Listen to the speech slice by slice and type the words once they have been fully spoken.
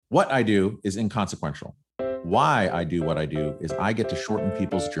What I do is inconsequential. Why I do what I do is I get to shorten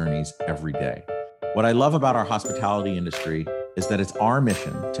people's journeys every day. What I love about our hospitality industry is that it's our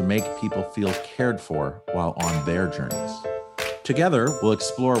mission to make people feel cared for while on their journeys. Together, we'll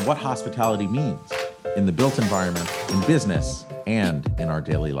explore what hospitality means in the built environment, in business, and in our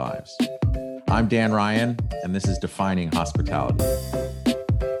daily lives. I'm Dan Ryan, and this is Defining Hospitality.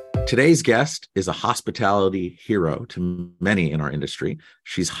 Today's guest is a hospitality hero to many in our industry.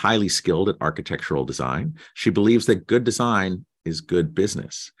 She's highly skilled at architectural design. She believes that good design is good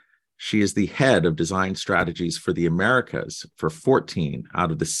business. She is the head of design strategies for the Americas for 14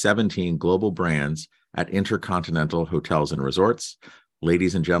 out of the 17 global brands at Intercontinental Hotels and Resorts.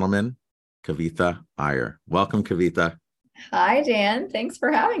 Ladies and gentlemen, Kavitha Iyer. Welcome, Kavitha. Hi, Dan. Thanks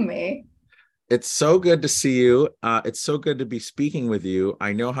for having me. It's so good to see you. It's so good to be speaking with you.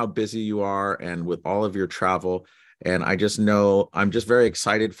 I know how busy you are and with all of your travel. And I just know I'm just very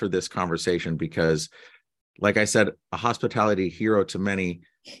excited for this conversation because, like I said, a hospitality hero to many.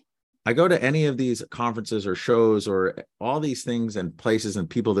 I go to any of these conferences or shows or all these things and places and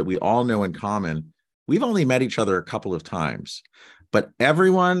people that we all know in common. We've only met each other a couple of times, but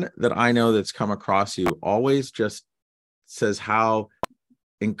everyone that I know that's come across you always just says how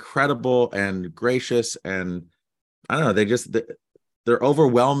incredible and gracious, and I don't know, they're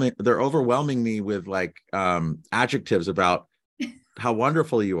overwhelming me with adjectives about how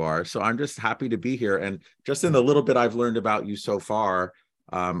wonderful you are. So I'm just happy to be here, and just in the little bit I've learned about you so far,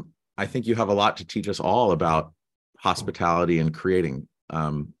 I think you have a lot to teach us all about hospitality and creating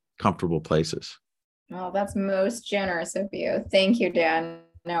comfortable places. Oh, that's most generous of you. Thank you, Dan.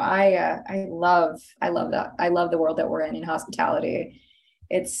 No, I love that. I love the world that we're in hospitality.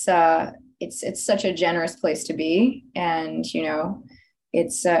 It's such a generous place to be, and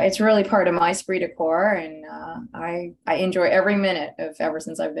it's really part of my esprit de corps, and I enjoy every minute of ever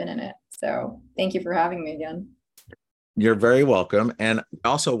since I've been in it. So thank you for having me again. You're very welcome. And I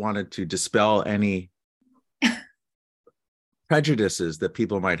also wanted to dispel any prejudices that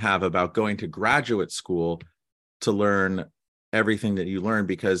people might have about going to graduate school to learn everything that you learn,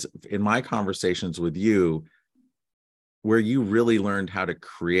 because in my conversations with you, where you really learned how to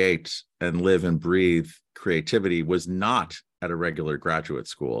create and live and breathe creativity was not at a regular graduate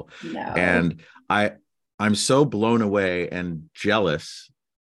school. No. And I'm so blown away and jealous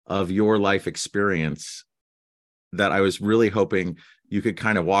of your life experience that I was really hoping you could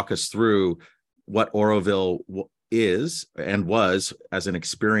kind of walk us through what Auroville is and was as an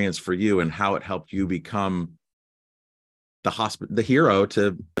experience for you, and how it helped you become the hero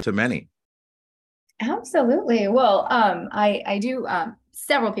to many. Absolutely. Well, I do.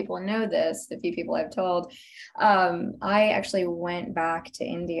 Several people know this. The few people I've told, I actually went back to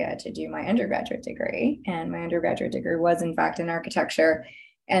India to do my undergraduate degree, and my undergraduate degree was, in fact, in architecture.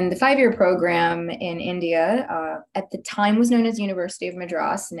 And the 5-year program in India, at the time, was known as University of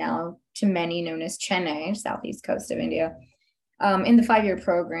Madras. Now, to many, known as Chennai, southeast coast of India. In the 5-year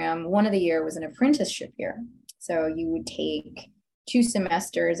program, one of the year was an apprenticeship year. So you would take 2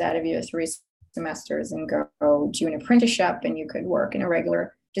 semesters out of your 3 semesters and go to an apprenticeship, and you could work in a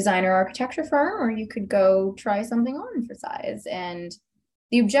regular designer architecture firm, or you could go try something on for size. And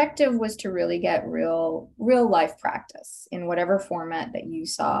the objective was to really get real life practice in whatever format that you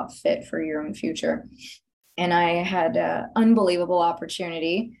saw fit for your own future. And I had an unbelievable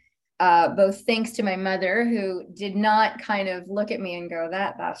opportunity, both thanks to my mother, who did not kind of look at me and go,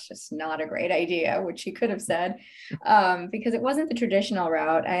 that's just not a great idea, which she could have said, because it wasn't the traditional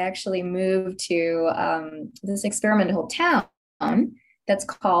route. I actually moved to this experimental town that's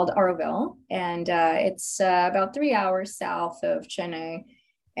called Auroville, and it's about 3 hours south of Chennai.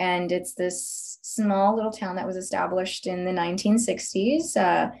 And it's this small little town that was established in the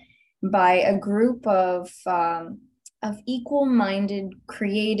 1960s by a group of equal-minded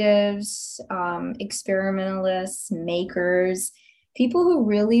creatives, experimentalists, makers, people who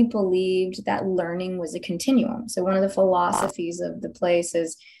really believed that learning was a continuum. So one of the philosophies of the place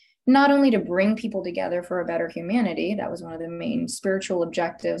is not only to bring people together for a better humanity, that was one of the main spiritual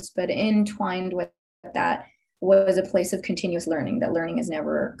objectives, but entwined with that was a place of continuous learning, that learning is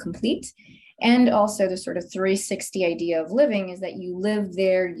never complete. And also the sort of 360 idea of living is that you lived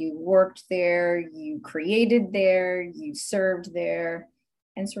there, you worked there, you created there, you served there,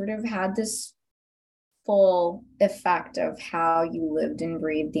 and sort of had this full effect of how you lived and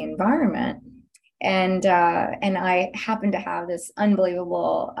breathed the environment. And I happened to have this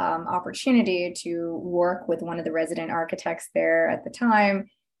unbelievable opportunity to work with one of the resident architects there at the time,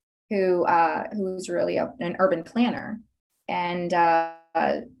 who was really an urban planner. And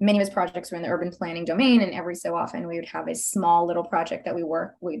many of his projects were in the urban planning domain, and every so often we would have a small little project that we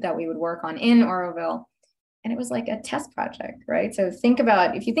would work on in Oroville, and it was like a test project, right? So if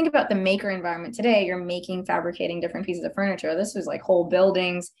you think about the maker environment today, you're fabricating different pieces of furniture. This was like whole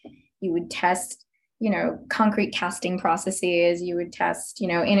buildings. You would test, concrete casting processes. You would test,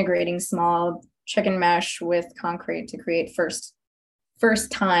 integrating small chicken mesh with concrete to create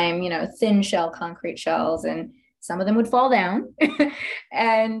first time, thin shell concrete shells, and some of them would fall down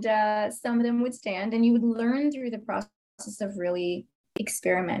and some of them would stand, and you would learn through the process of really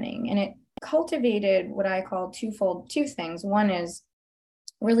experimenting. And it cultivated what I call two things. One is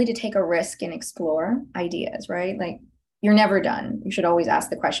really to take a risk and explore ideas, right? Like, you're never done. You should always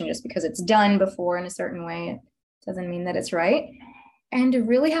ask the question. Just because it's done before in a certain way, it doesn't mean that it's right. And to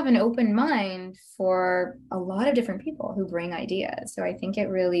really have an open mind for a lot of different people who bring ideas. So I think it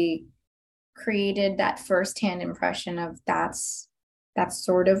really created that firsthand impression of that's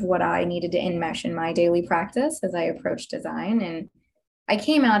sort of what I needed to enmesh in my daily practice as I approached design. And I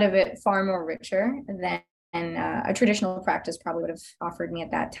came out of it far more richer than a traditional practice probably would have offered me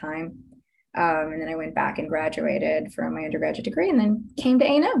at that time. And then I went back and graduated from my undergraduate degree, and then came to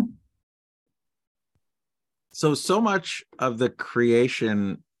A&M. So much of the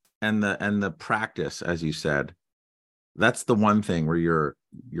creation and the practice, as you said, that's the one thing where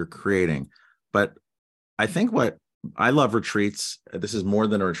you're creating. But I think what I love retreats, this is more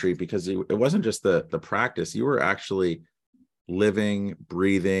than a retreat, because it wasn't just the practice. You were actually living,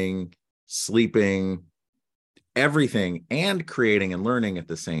 breathing, sleeping, everything, and creating and learning at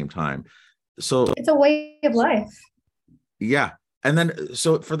the same time. So it's a way of life. Yeah. And then,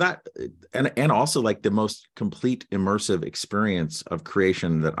 so for that, and also like the most complete immersive experience of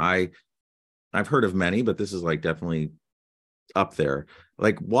creation that I've heard of many, but this is like definitely up there.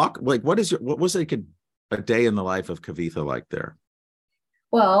 Like what was like a day in the life of Kavitha like there?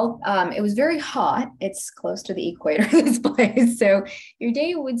 Well, it was very hot. It's close to the equator, this place. So your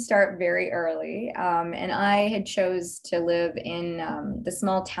day would start very early. And I had chose to live in the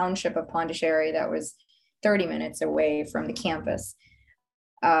small township of Pondicherry that was 30 minutes away from the campus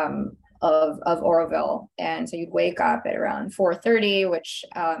of Oroville. And so you'd wake up at around 4:30, which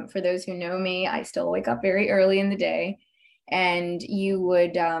for those who know me, I still wake up very early in the day. And you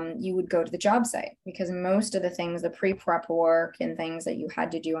would go to the job site, because most of the things, the pre-prep work and things that you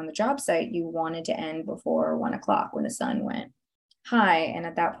had to do on the job site, you wanted to end before 1:00 when the sun went high. And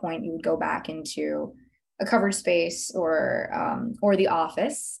at that point, you would go back into a covered space or the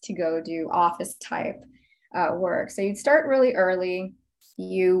office to go do office type work. So you'd start really early.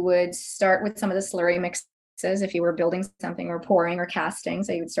 You would start with some of the slurry mixes if you were building something or pouring or casting.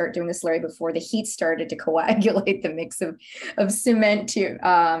 So you would start doing the slurry before the heat started to coagulate the mix of cement to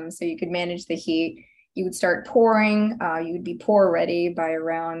so you could manage the heat. You would start pouring. You would be pour ready by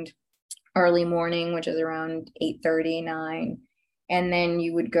around early morning, which is around 8:30, 9. And then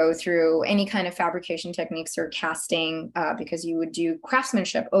you would go through any kind of fabrication techniques or casting because you would do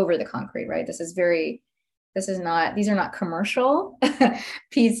craftsmanship over the concrete, right? These are not commercial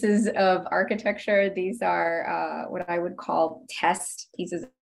pieces of architecture. These are what I would call test pieces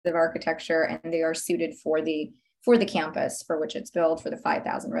of architecture, and they are suited for the campus for which it's built, for the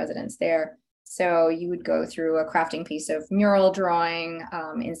 5,000 residents there. So you would go through a crafting piece of mural drawing.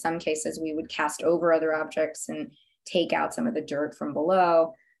 In some cases, we would cast over other objects and take out some of the dirt from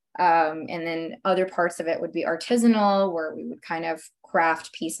below. And then other parts of it would be artisanal, where we would kind of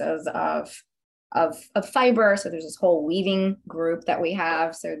craft pieces of fiber. So there's this whole weaving group that we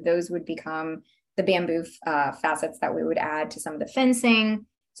have. So those would become the bamboo facets that we would add to some of the fencing.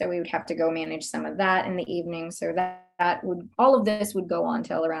 So we would have to go manage some of that in the evening. So all of this would go on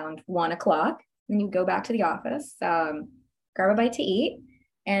till around 1:00. Then you go back to the office, grab a bite to eat,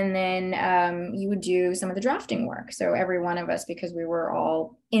 and then you would do some of the drafting work. So every one of us, because we were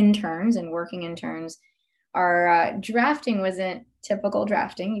all interns and working interns, our drafting wasn't typical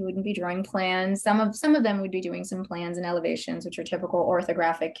drafting. You wouldn't be drawing plans. Some of them would be doing some plans and elevations, which are typical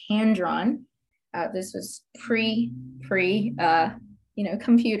orthographic hand drawn. This was pre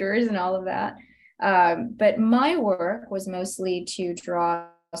computers and all of that. But my work was mostly to draw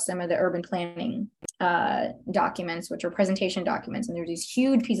some of the urban planning documents, which are presentation documents. And there were these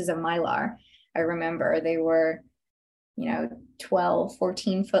huge pieces of Mylar. I remember they were, 12,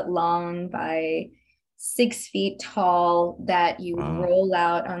 14 foot long by 6 feet tall, that you would roll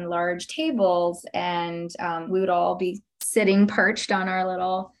out on large tables, and we would all be sitting perched on our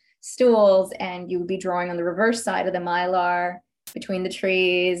little stools, and you would be drawing on the reverse side of the Mylar between the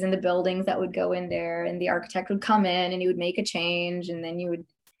trees and the buildings that would go in there, and the architect would come in and he would make a change, and then you would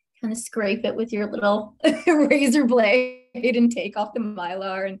kind of scrape it with your little razor blade and take off the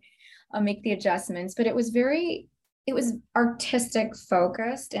Mylar and make the adjustments. But it was artistic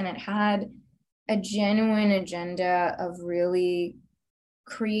focused, and it had a genuine agenda of really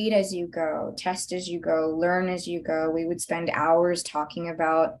create as you go, test as you go, learn as you go. We would spend hours talking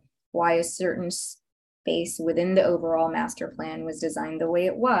about why a certain space within the overall master plan was designed the way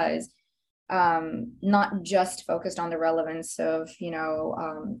it was. Not just focused on the relevance of,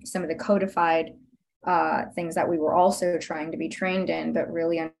 some of the codified things that we were also trying to be trained in, but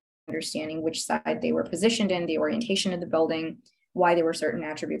really understanding which side they were positioned in, the orientation of the building, why there were certain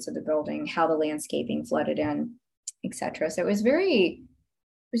attributes of the building, how the landscaping flooded in, etc. So it was very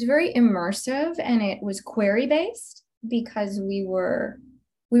immersive, and it was query based because we were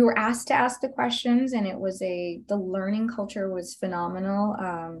asked to ask the questions, and the learning culture was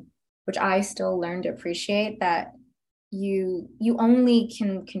phenomenal, which I still learn to appreciate, that you only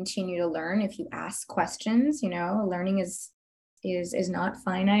can continue to learn if you ask questions. Learning is not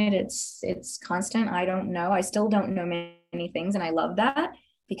finite. It's constant. I still don't know many things, and I love that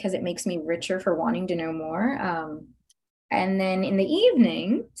because it makes me richer for wanting to know more. And then in the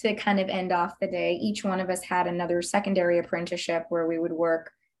evening, to kind of end off the day, each one of us had another secondary apprenticeship where we would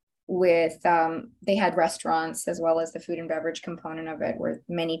work with, they had restaurants as well as the food and beverage component of it, where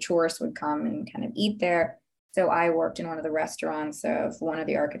many tourists would come and kind of eat there. So I worked in one of the restaurants of one of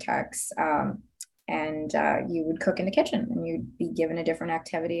the architects, and you would cook in the kitchen, and you'd be given a different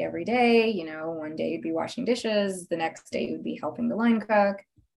activity every day. One day you'd be washing dishes, the next day you'd be helping the line cook,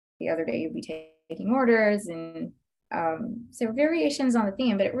 the other day you'd be taking orders, and so variations on the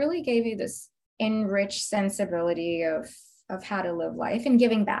theme, but it really gave you this enriched sensibility of how to live life and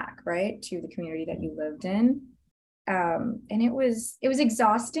giving back, right, to the community that you lived in. And it was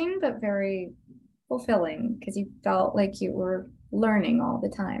exhausting, but very fulfilling because you felt like you were learning all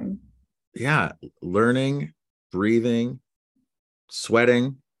the time. Yeah, learning, breathing,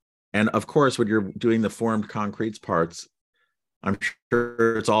 sweating, and of course, when you're doing the formed concretes parts, I'm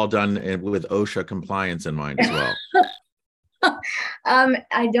sure it's all done with OSHA compliance in mind as well.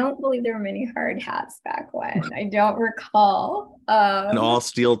 I don't believe there were many hard hats back when. I don't recall. And all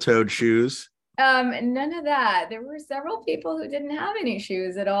steel-toed shoes? None of that. There were several people who didn't have any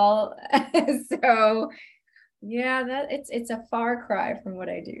shoes at all. So yeah, it's a far cry from what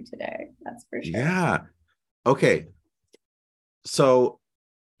I do today. That's for sure. Yeah. Okay. So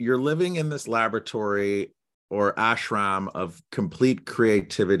you're living in this laboratory or ashram of complete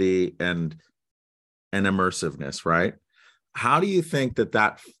creativity and immersiveness, right? How do you think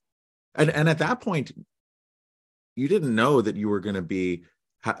that and at that point, you didn't know that you were going to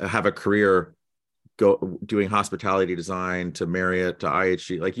have a career doing hospitality design to Marriott to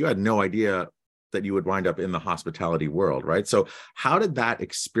IHG? Like, you had no idea that you would wind up in the hospitality world, right? So how did that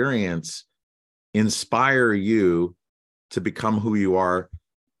experience inspire you to become who you are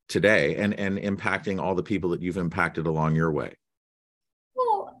today and impacting all the people that you've impacted along your way?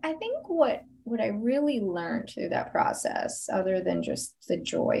 Well, I think what I really learned through that process, other than just the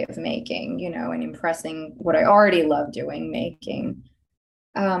joy of making, and impressing what I already love doing, making,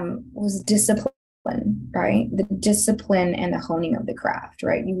 was discipline, right? The discipline and the honing of the craft,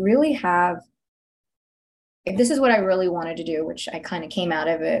 right? You really have, if this is what I really wanted to do, which I kind of came out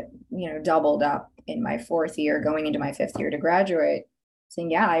of it, doubled up in my fourth year, going into my fifth year to graduate, saying,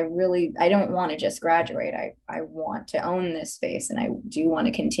 yeah, I don't want to just graduate. I want to own this space, and I do want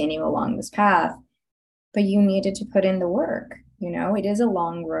to continue along this path. But you needed to put in the work. It is a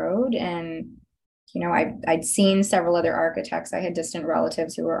long road. And, I'd seen several other architects. I had distant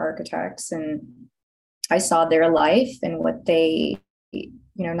relatives who were architects, and I saw their life and what they,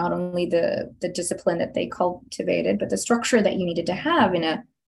 not only the discipline that they cultivated, but the structure that you needed to have in a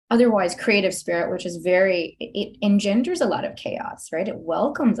otherwise creative spirit, which is it engenders a lot of chaos, right? It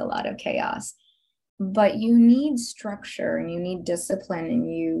welcomes a lot of chaos, but you need structure and you need discipline,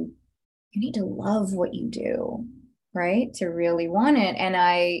 and you need to love what you do, right? To really want it. And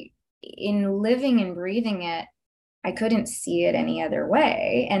in living and breathing it, I couldn't see it any other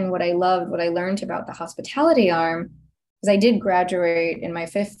way. And what I learned about the hospitality arm, because I did graduate in my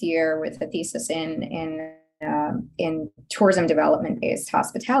fifth year with a thesis in tourism development based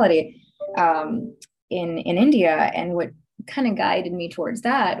hospitality in India. And what kind of guided me towards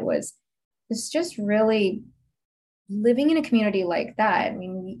that was just really living in a community like that. I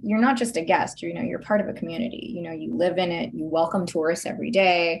mean, you're not just a guest, you're part of a community, you live in it, you welcome tourists every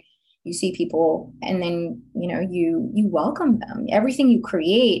day, you see people, and then, you welcome them. Everything you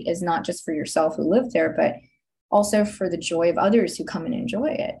create is not just for yourself who live there, but also for the joy of others who come and enjoy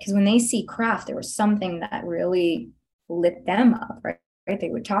it. Because when they see craft, there was something that really lit them up, right? They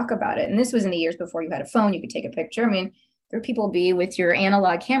would talk about it. And this was in the years before you had a phone, you could take a picture. I mean, there would people be with your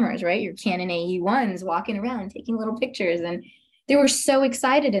analog cameras, right? Your Canon AE1s walking around taking little pictures, and they were so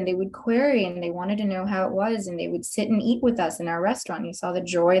excited, and they would query and they wanted to know how it was, and they would sit and eat with us in our restaurant. You saw the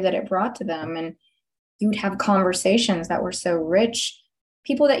joy that it brought to them, and you would have conversations that were so rich,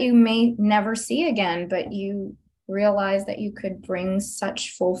 people that you may never see again, but you realize that you could bring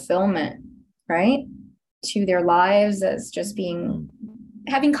such fulfillment, right, to their lives as just being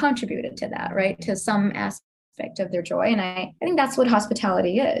having contributed to that, right, to some aspect of their joy. And I think that's what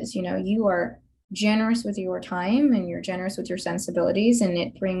hospitality is. You know, you are generous with your time and you're generous with your sensibilities, and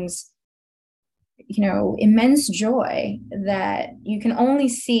it brings, you know, immense joy that you can only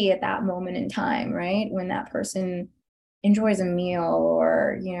see at that moment in time, right, when that person enjoys a meal,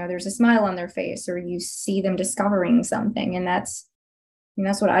 or, you know, there's a smile on their face, or you see them discovering something. And that's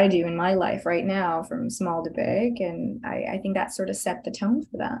what I do in my life right now, from small to big. And I think that sort of set the tone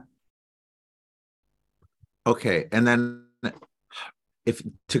for that. Okay. And then if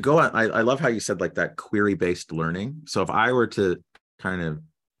to go on, I love how you said like that query-based learning. So if I were to kind of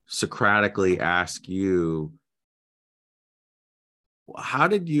Socratically ask you, how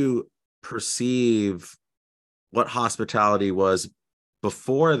did you perceive what hospitality was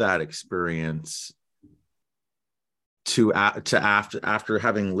before that experience to after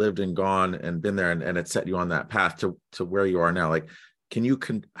having lived and gone and been there, and it set you on that path to where you are now? Like,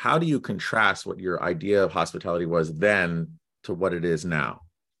 how do you contrast what your idea of hospitality was then to what it is now?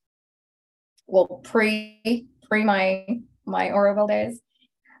 Well, pre my Oroville days.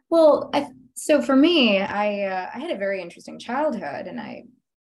 Well, so for me, I had a very interesting childhood, and I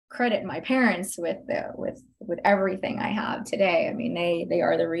credit my parents with everything I have today. I mean, they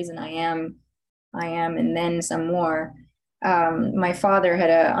are the reason I am, and then some more. My father had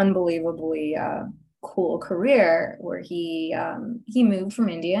an unbelievably cool career where he moved from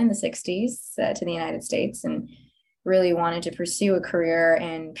India in the 60s to the United States, and really wanted to pursue a career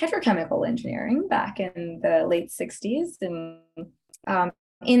in petrochemical engineering back in the late 60s. And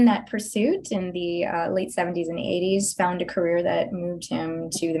in that pursuit, in the late 70s and 80s, found a career that moved him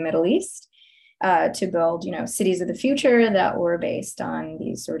to the Middle East to build, you know, cities of the future that were based on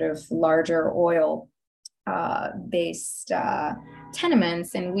these sort of larger oil based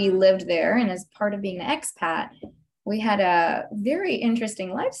tenements. And we lived there. And as part of being an expat, we had a very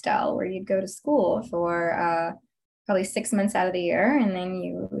interesting lifestyle where you'd go to school for probably 6 months out of the year, and then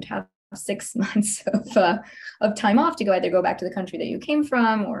you would have 6 months of time off to either go back to the country that you came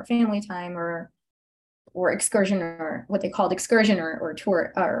from, or family time, or excursion, or what they called excursion, or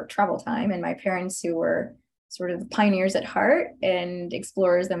tour or travel time. And my parents, who were sort of pioneers at heart and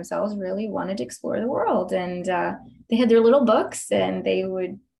explorers themselves, really wanted to explore the world. And they had their little books, and we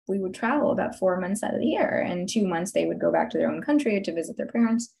would travel about 4 months out of the year, and 2 months they would go back to their own country to visit their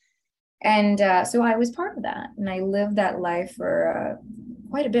parents. And so I was part of that, and I lived that life for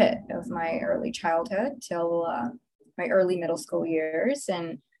quite a bit of my early childhood till my early middle school years,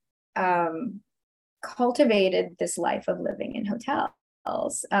 and cultivated this life of living in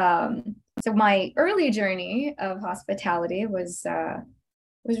hotels. So my early journey of hospitality was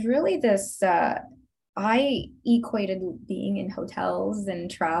really this. I equated being in hotels and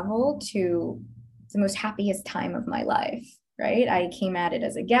travel to the most happiest time of my life. Right? I came at it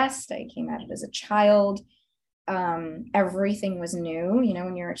as a guest. I came at it as a child. Everything was new. You know,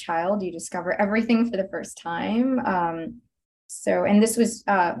 when you're a child, you discover everything for the first time. And this was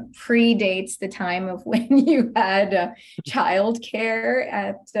predates the time of when you had childcare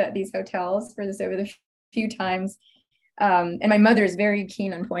at these hotels. For this, over the few times. And my mother is very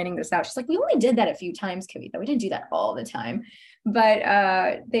keen on pointing this out. She's like, we only did that a few times, Kavitha. We didn't do that all the time.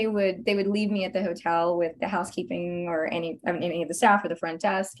 But they would leave me at the hotel with the housekeeping or any of the staff or the front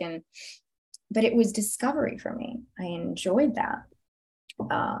desk. But it was discovery for me. I enjoyed that.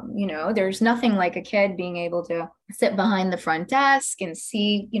 You know, there's nothing like a kid being able to sit behind the front desk and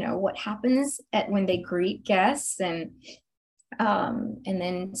see, you know, what happens when they greet guests, and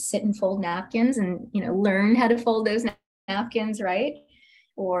then sit and fold napkins, and, you know, learn how to fold those napkins, right?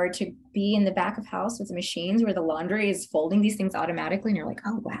 Or to be in the back of house with the machines where the laundry is folding these things automatically, and you're like,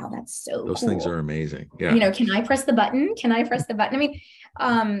 oh wow, that's so those cool. Things are amazing. Yeah. You know, can I press the button? I mean,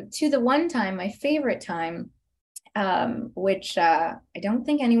 to the one time, my favorite time, which I don't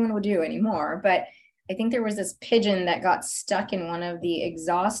think anyone would do anymore, but I think there was this pigeon that got stuck in one of the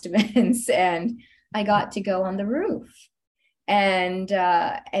exhaust vents, and I got to go on the roof and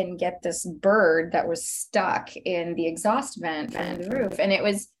get this bird that was stuck in the exhaust vent on the roof. And it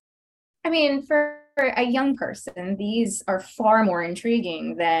was, I mean, for a young person, these are far more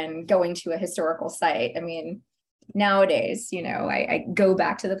intriguing than going to a historical site. I mean, nowadays, you know, I go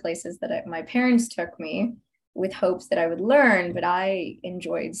back to the places that my parents took me, with hopes that I would learn, but I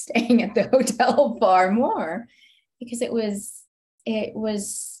enjoyed staying at the hotel far more because it was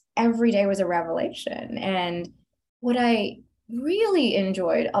every day was a revelation. And what I really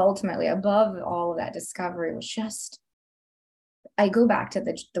enjoyed ultimately above all of that discovery was just, I go back to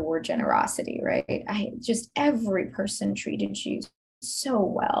the word generosity, right? I just, every person treated you so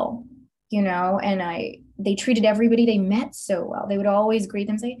well, and they treated everybody they met so well. They would always greet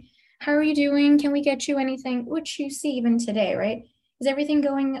them, say, "How are you doing? Can we get you anything?" Which you see even today, right? "Is everything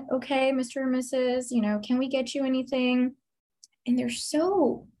going okay, Mr. or Mrs.? Can we get you anything?" And they're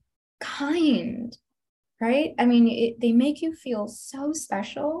so kind, right? I mean, they make you feel so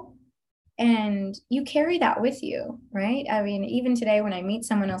special, and you carry that with you, right? I mean, even today when I meet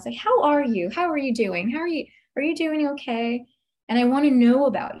someone else, like, "How are you? How are you doing? Are you doing okay?" And I want to know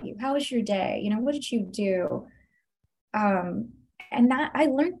about you. How was your day? What did you do? Um, and that I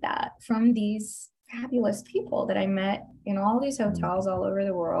learned that from these fabulous people that I met in all these hotels all over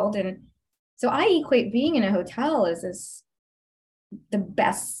the world. And so I equate being in a hotel as the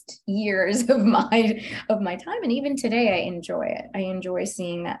best years of my time. And even today I enjoy it. I enjoy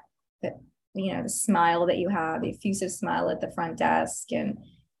seeing that the smile that you have, the effusive smile at the front desk. And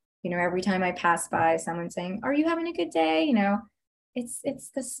every time I pass by, someone saying, "Are you having a good day?"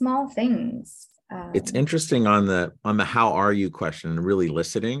 It's the small things. It's interesting on the how are you question and really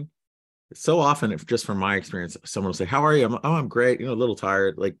listening. So often, if just from my experience, someone will say, "How are you?" I'm great, a little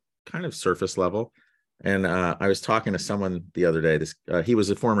tired, like kind of surface level. And I was talking to someone the other day. He was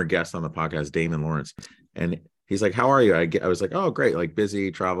a former guest on the podcast, Damon Lawrence, and he's like, "How are you?" I was like, "Oh, great, like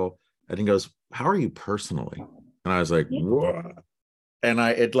busy, travel." And he goes, "How are you personally?" And I was like, Yeah. "Whoa!" And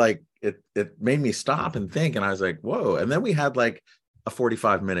it made me stop and think. And I was like, "Whoa!" And then we had like a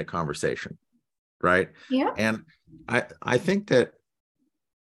 45-minute conversation, right? Yeah. And I think that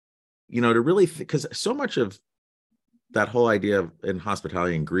to really because so much of that whole idea of in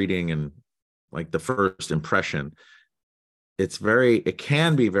hospitality and greeting and like the first impression, it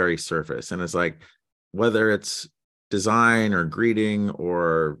can be very surface, and it's like whether it's design or greeting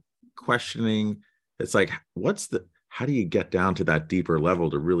or questioning, it's like how do you get down to that deeper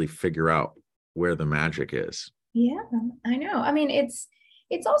level to really figure out where the magic is? Yeah, I know. I mean, it's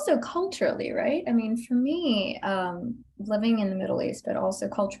also culturally, right? I mean, for me, living in the Middle East, but also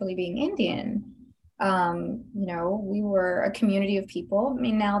culturally being Indian, we were a community of people. I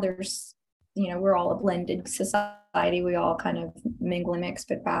mean, now we're all a blended society. We all kind of mingle and mix,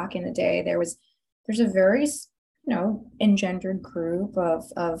 but back in the day, there's a very, engendered group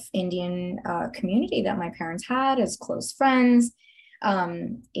of Indian community that my parents had as close friends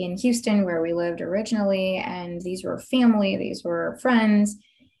in Houston, where we lived originally. And these were family, these were friends.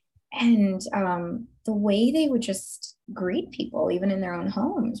 And the way they would just greet people, even in their own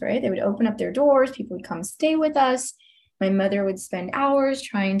homes, right? They would open up their doors, people would come stay with us. My mother would spend hours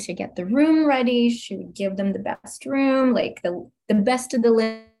trying to get the room ready. She would give them the best room, like the best of the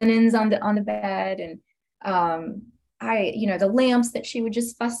linens on the bed. And the lamps that she would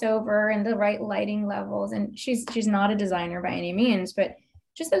just fuss over and the right lighting levels. And she's not a designer by any means, but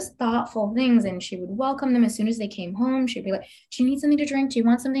just those thoughtful things. And she would welcome them as soon as they came home. She'd be like, "Do you need something to drink? Do you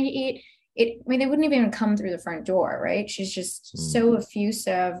want something to eat?" I mean, they wouldn't even come through the front door, right? She's just so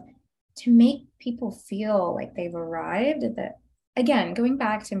effusive to make people feel like they've arrived at that. Again, going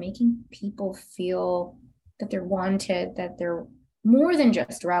back to making people feel that they're wanted, that they're more than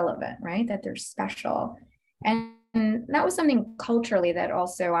just relevant, right? That they're special. And that was something culturally that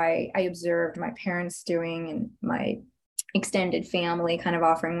also I observed my parents doing and my extended family kind of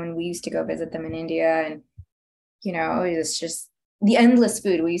offering when we used to go visit them in India. And, it was just the endless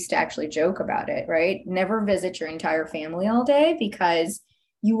food. We used to actually joke about it, right? Never visit your entire family all day because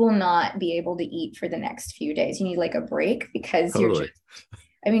you will not be able to eat for the next few days. You need like a break because Totally.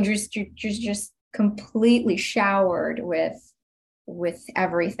 you're just completely showered with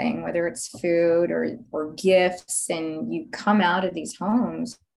everything, whether it's food or gifts, and you come out of these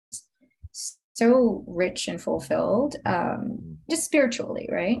homes so rich and fulfilled, just spiritually,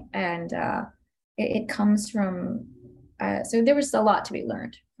 right? And it comes from. So there was a lot to be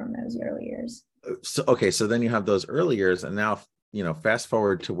learned from those early years. So okay, so then you have those early years, and now fast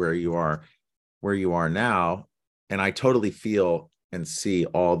forward to where you are now, and I totally feel and see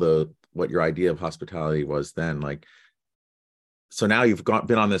what your idea of hospitality was then. Like, so now you've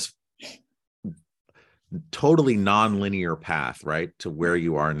been on this totally non-linear path, right, to where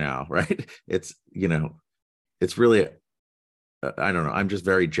you are now, right? It's really, I don't know, I'm just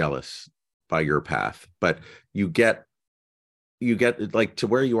very jealous by your path, but you get like to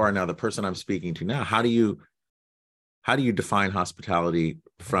where you are now, the person I'm speaking to now. How do you define hospitality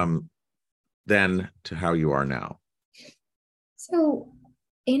from then to how you are now? So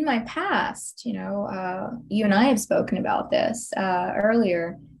in my past, you and I have spoken about this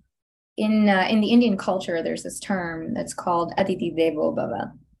earlier. In the Indian culture, there's this term that's called Atiti Devo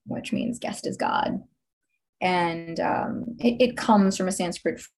Bhava, which means guest is God. And it comes from a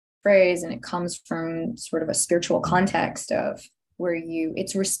Sanskrit phrase, and it comes from sort of a spiritual context of where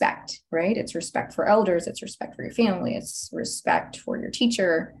it's respect, right? It's respect for elders, it's respect for your family, it's respect for your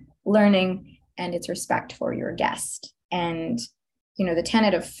teacher learning, and it's respect for your guest. And the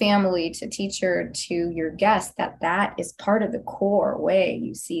tenet of family to teacher to your guest, that is part of the core way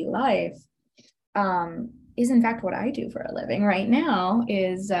you see life, is in fact what I do for a living right now.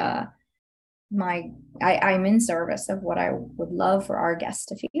 Is I'm in service of what I would love for our guests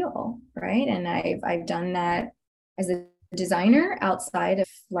to feel, right? And I've done that as a designer outside of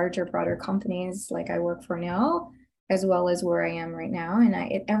larger, broader companies like I work for now, as well as where I am right now. And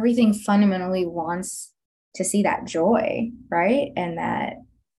everything fundamentally wants to see that joy, right? And that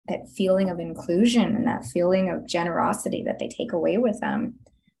feeling of inclusion and that feeling of generosity that they take away with them,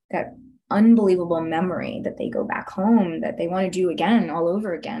 that unbelievable memory that they go back home, that they want to do again, all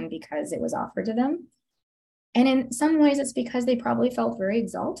over again, because it was offered to them. And in some ways, it's because they probably felt very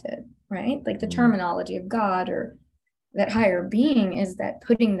exalted, right? Like the terminology of God or that higher being is that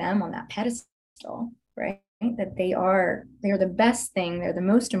putting them on that pedestal, right? That they're the best thing, they're the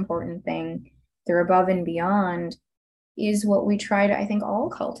most important thing, they're above and beyond, is what we try to, I think, all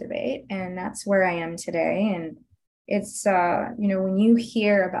cultivate. And that's where I am today. And it's, when you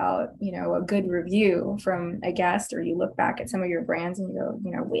hear about, a good review from a guest, or you look back at some of your brands and you go,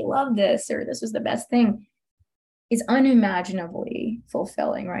 we love this, or this was the best thing, it's unimaginably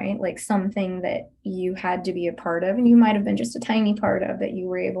fulfilling, right? Like something that you had to be a part of, and you might have been just a tiny part of, that you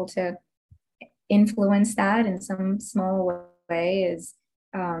were able to influence that in some small way, is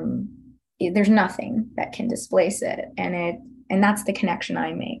there's nothing that can displace it. And that's the connection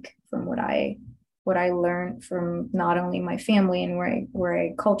I make from what I learned from not only my family and where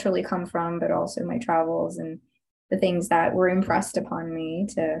I culturally come from, but also my travels and the things that were impressed upon me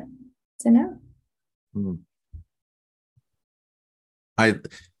to know.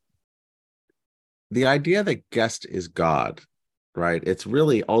 The idea that guest is God, right? It's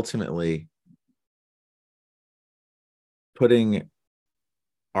really ultimately putting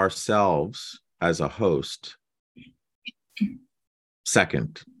ourselves as a host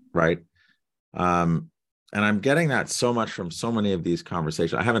second, right? And I'm getting that so much from so many of these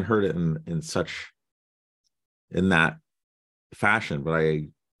conversations. I haven't heard it in that fashion, but I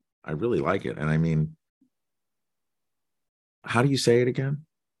really like it. And I mean, how do you say it again?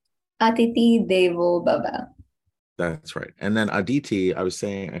 Atiti Devo Bhava. That's right. And then Aditi, I was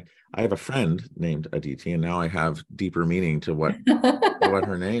saying, I have a friend named Aditi, and now I have deeper meaning to what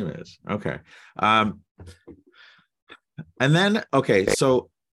her name is. Okay. And then, okay, so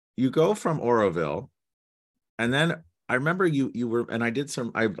you go from Oroville, and then I remember you were, and I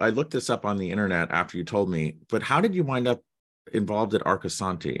looked this up on the internet after you told me, but how did you wind up involved at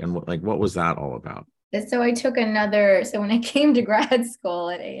Arcosanti, and what was that all about? So when I came to grad school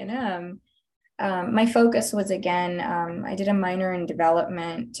at A&M, my focus was, again, I did a minor in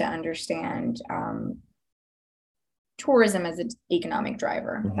development to understand tourism as an economic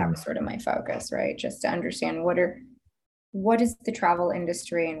driver. Mm-hmm. That was sort of my focus, right? Just to understand what is the travel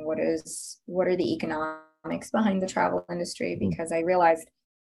industry and what are the economics behind the travel industry, because I realized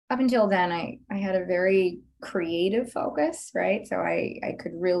up until then I had a very creative focus, right? So I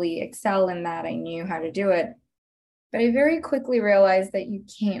could really excel in that. I knew how to do it. But I very quickly realized that you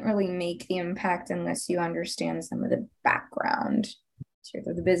can't really make the impact unless you understand some of the background, sort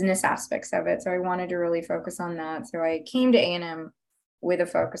of the business aspects of it. So I wanted to really focus on that. So I came to A&M with a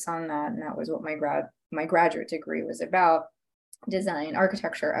focus on that. And that was what my graduate degree was about: design,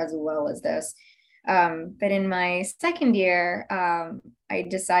 architecture, as well as this. But in my second year, I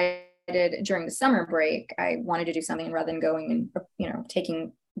decided during the summer break, I wanted to do something rather than going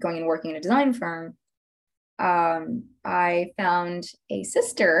and working in a design firm. I found a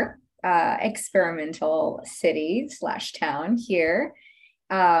sister experimental city / town here,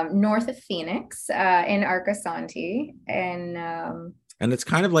 north of Phoenix, in Arcosanti, and it's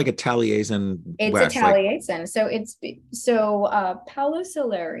kind of like a Taliesin. It's west, a Taliesin. Paolo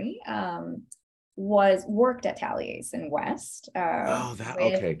Soleri worked at Taliesin West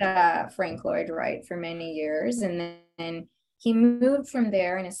with Frank Lloyd Wright for many years, and then he moved from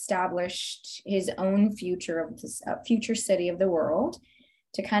there and established his own future city of the world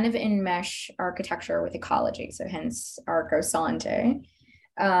to kind of enmesh architecture with ecology. So hence Arcosanti.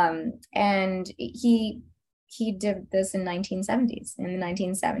 And he he did this in 1970s, in the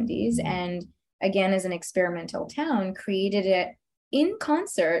 1970s. And again, as an experimental town, created it in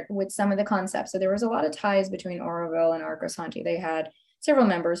concert with some of the concepts. So there was a lot of ties between Oroville and Arcosanti. They had several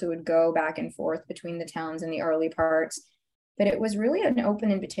members who would go back and forth between the towns in the early parts, but it was really an open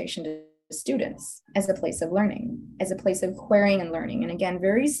invitation to students as a place of learning, as a place of querying and learning. And again,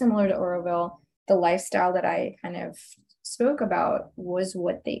 very similar to Oroville, the lifestyle that I kind of spoke about was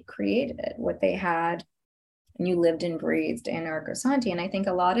what they created, what they had, and you lived and breathed in Arcosanti. And I think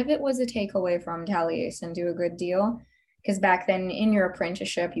a lot of it was a takeaway from Taliesin to a good deal, because back then in your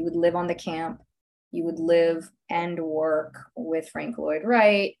apprenticeship, you would live on the camp, you would live and work with Frank Lloyd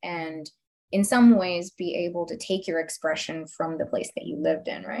Wright, and in some ways be able to take your expression from the place that you lived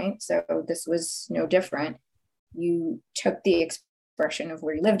in, right? So this was no different. You took the expression of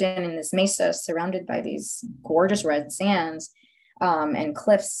where you lived in this mesa surrounded by these gorgeous red sands and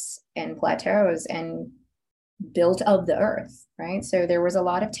cliffs and plateaus, and built of the earth, right? So there was a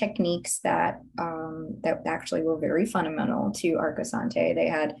lot of techniques that that actually were very fundamental to Arcosanti. They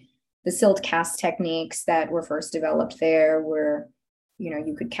had the silt cast techniques that were first developed there, where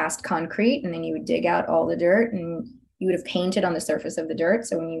you could cast concrete and then you would dig out all the dirt and you would have painted on the surface of the dirt.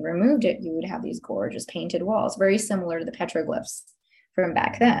 So when you removed it, you would have these gorgeous painted walls, very similar to the petroglyphs from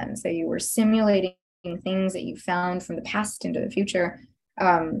back then. So you were simulating things that you found from the past into the future.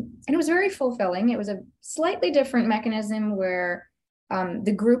 And it was very fulfilling. It was a slightly different mechanism where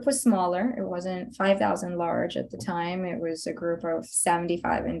the group was smaller. It wasn't 5,000 large at the time. It was a group of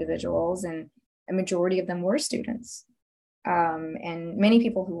 75 individuals, and a majority of them were students. And many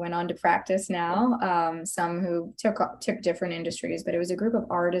people who went on to practice now, some who took different industries, but it was a group of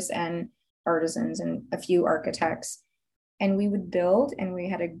artists and artisans and a few architects. And we would build, and we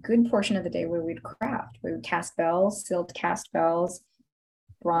had a good portion of the day where we'd craft. We would cast bells, silt cast bells,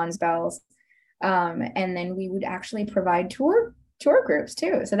 bronze bells. And then we would actually provide tour groups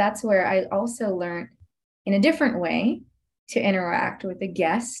too. So that's where I also learned in a different way to interact with the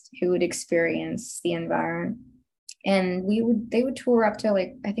guest who would experience the environment. And they would tour up to,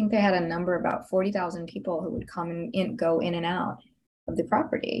 like, I think they had a number about 40,000 people who would come and go in and out of the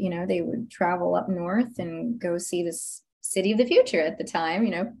property. They would travel up north and go see this city of the future at the time,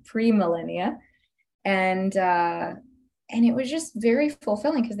 pre-millennia. And it was just very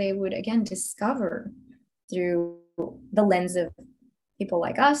fulfilling, because they would, again, discover through the lens of people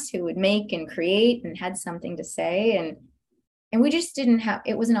like us who would make and create and had something to say. And we just didn't have,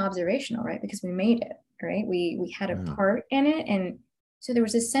 it wasn't observational, right? Because we made it, right? We had a part in it. And so there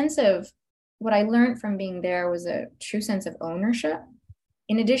was a sense of, what I learned from being there was a true sense of ownership.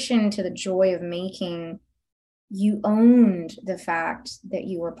 In addition to the joy of making, you owned the fact that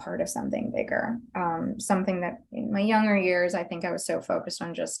you were part of something bigger. Something that in my younger years, I think I was so focused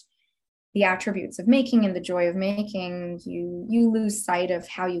on just the attributes of making and the joy of making, you lose sight of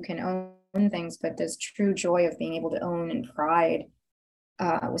how you can own things. But this true joy of being able to own, and pride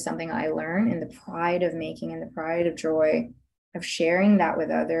was something I learned. And the pride of making and the pride of joy of sharing that with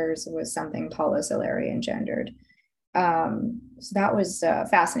others was something Paulo Soleri engendered. So that was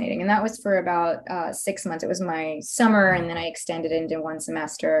fascinating. And that was for about 6 months. It was my summer, and then I extended into one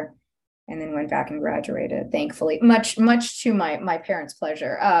semester and then went back and graduated, thankfully, much to my parents'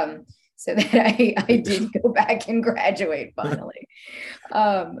 pleasure. So that I did go back and graduate finally.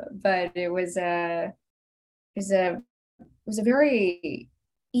 But it was a very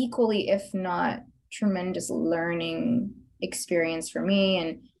equally, if not tremendous, learning experience for me.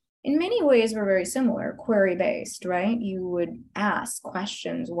 And in many ways, we're very similar, query-based, right? You would ask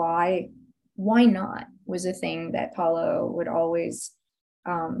questions. Why not was a thing that Paulo would always,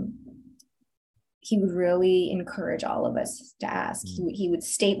 he would really encourage all of us to ask. He would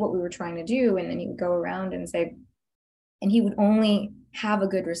state what we were trying to do, and then he would go around and say, and he would only have a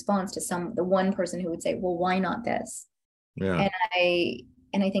good response to the one person who would say, well, why not this? Yeah.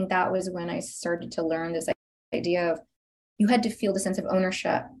 And I think that was when I started to learn this idea of, you had to feel the sense of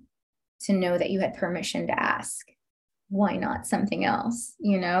ownership to know that you had permission to ask, why not something else,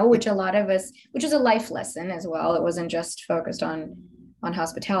 which a lot of us, which is a life lesson as well. It wasn't just focused on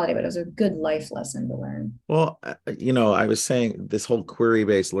hospitality, but it was a good life lesson to learn. Well, I was saying this whole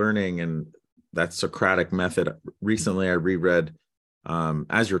query-based learning and that Socratic method. Recently, I reread,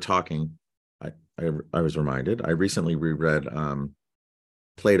 as you're talking, I was reminded, I recently reread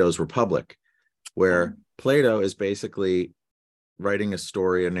Plato's Republic, where Plato is basically writing a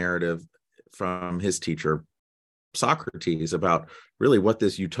story, a narrative from his teacher, Socrates, about really what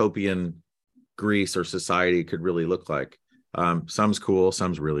this utopian Greece or society could really look like. Some's cool,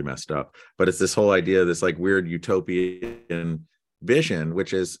 some's really messed up, but it's this whole idea, this like weird utopian vision,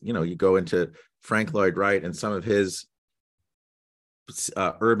 which is, you go into Frank Lloyd Wright and some of his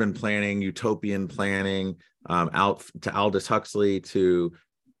urban planning, utopian planning, out to Aldous Huxley, to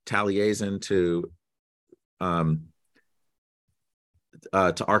Taliesin, to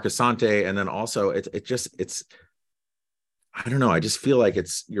Arcasante, and then also it's I don't know. I just feel like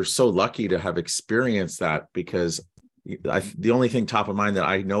you're so lucky to have experienced that, because the only thing top of mind that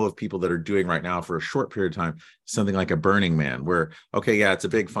I know of people that are doing right now for a short period of time, something like a Burning Man, where, okay, yeah, it's a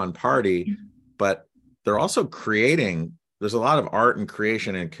big fun party, but they're also creating, there's a lot of art and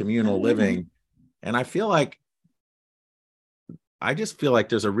creation and communal living. And I just feel like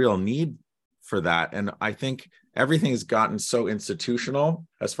there's a real need for that. And I think everything's gotten so institutional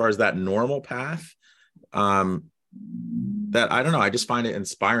as far as that normal path, that I don't know, I just find it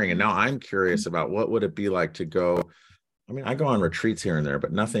inspiring. And now I'm curious about what would it be like to go. I mean, I go on retreats here and there,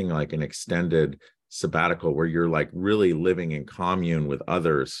 but nothing like an extended sabbatical where you're like really living in commune with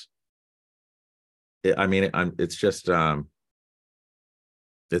others. It's just,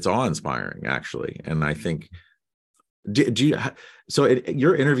 it's awe-inspiring, actually. And I think,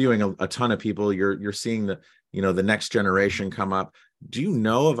 you're interviewing a ton of people, you're seeing the next generation come up. Do you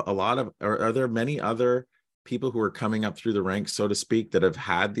know of a lot of, or are there many other people who are coming up through the ranks, so to speak, that have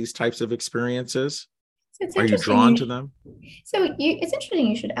had these types of experiences? Are you drawn to them? It's interesting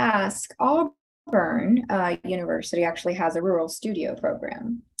you should ask. Auburn University actually has a rural studio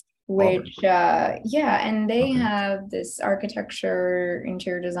program, which and they have this architecture,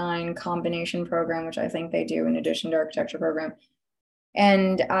 interior design combination program, which I think they do in addition to architecture program.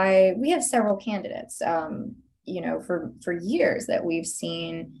 And we have several candidates, for years that we've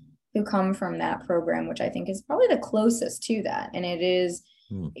seen who come from that program, which I think is probably the closest to that. And it is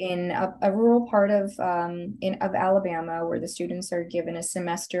in a rural part of Alabama, where the students are given a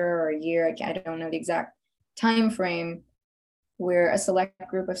semester or a year. I don't know the exact time frame, where a select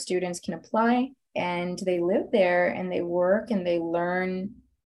group of students can apply, and they live there and they work and they learn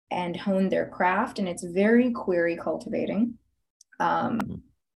and hone their craft. And it's very query cultivating.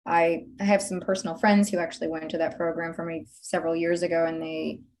 I have some personal friends who actually went to that program for me several years ago, and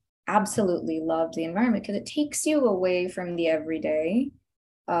they absolutely loved the environment because it takes you away from the everyday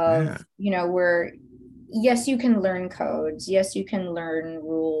of, where, yes, you can learn codes. Yes, you can learn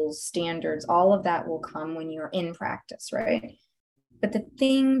rules, standards. All of that will come when you're in practice, right? But the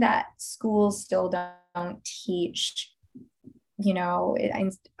thing that schools still don't teach, other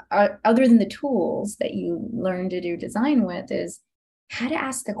than the tools that you learn to do design with, is how to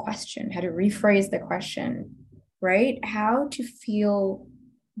ask the question, how to rephrase the question, right? How to feel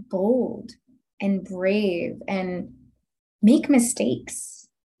bold and brave and make mistakes,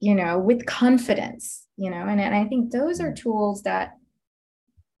 with confidence, and I think those are tools that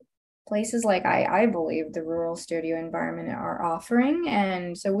places like I believe the rural studio environment are offering.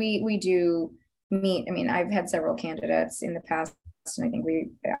 And so we do meet. I mean, I've had several candidates in the past, and I think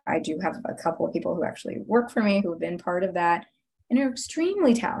I do have a couple of people who actually work for me who have been part of that and are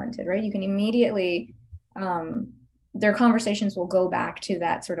extremely talented, right? You can immediately, their conversations will go back to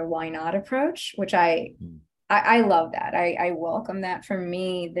that sort of why not approach, which I love that. I welcome that. For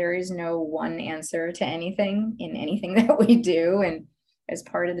me, there is no one answer to anything in anything that we do. And as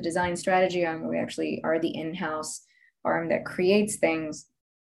part of the design strategy arm, we actually are the in-house arm that creates things.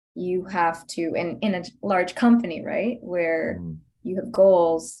 You have to, and in a large company, right, where you have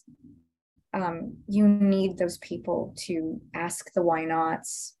goals, you need those people to ask the why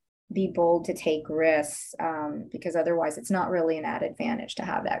nots, be bold to take risks, because otherwise it's not really an added advantage to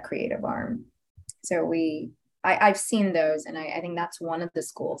have that creative arm. So I've seen those, and I think that's one of the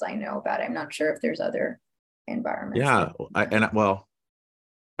schools I know about. I'm not sure if there's other environments. Yeah,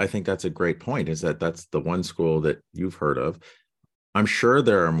 I think that's a great point, is that's the one school that you've heard of. I'm sure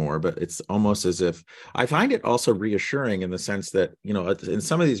there are more, but it's almost as if I find it also reassuring in the sense that, in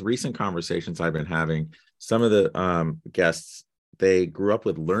some of these recent conversations I've been having, some of the guests, they grew up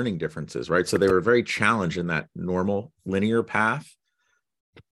with learning differences, right? So they were very challenged in that normal linear path,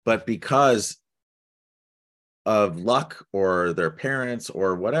 but because of luck or their parents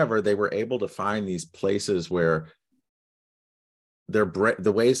or whatever, they were able to find these places where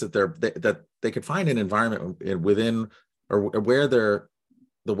the ways that they could find an environment within, or where the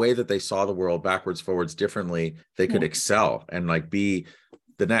way that they saw the world backwards, forwards, differently, they could excel and like be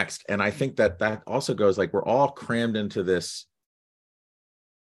the next. And I think that also goes, like, we're all crammed into this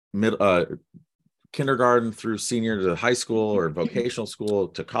kindergarten through senior to high school or vocational school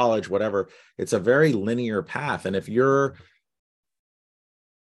to college, whatever. It's a very linear path. And if you're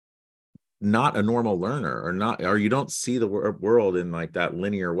not a normal learner, or not, or you don't see the world in like that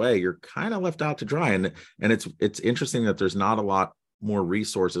linear way, you're kind of left out to dry. And it's interesting that there's not a lot more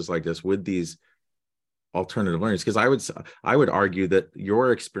resources like this with these alternative learners, because I would argue that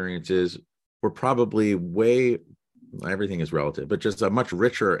your experiences were probably way, everything is relative, but just a much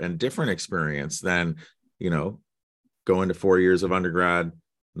richer and different experience than, going to 4 years of undergrad,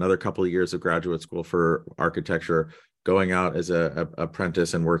 another couple of years of graduate school for architecture, going out as a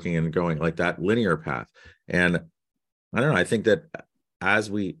apprentice and working and going like that linear path. And I don't know, I think that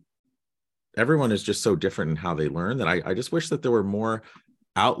everyone is just so different in how they learn, that I just wish that there were more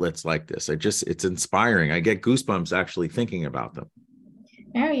outlets like this. It's inspiring. I get goosebumps actually thinking about them.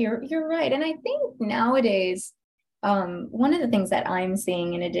 No, you're right. And I think nowadays, one of the things that I'm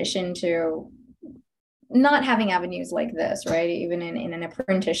seeing, in addition to not having avenues like this, right? Even in an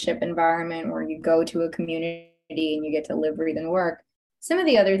apprenticeship environment where you go to a community and you get to live, breathe, and work. Some of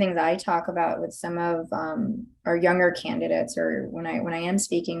the other things I talk about with some of our younger candidates, or when I am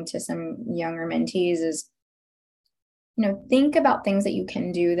speaking to some younger mentees, is, think about things that you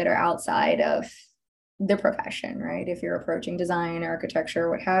can do that are outside of the profession, right? If you're approaching design, architecture,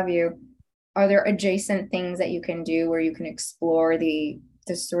 what have you, are there adjacent things that you can do where you can explore the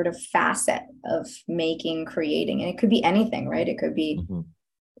sort of facet of making, creating? And it could be anything, right? It could be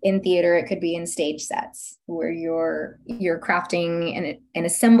in theater, it could be in stage sets where you're crafting and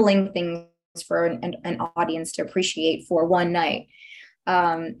assembling things for an audience to appreciate for one night.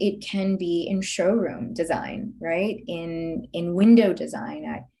 It can be in showroom design, right? In window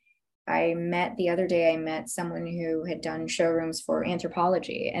design. I met the other day, I met someone who had done showrooms for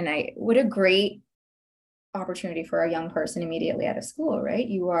Anthropologie, and what a great opportunity for a young person immediately out of school, right?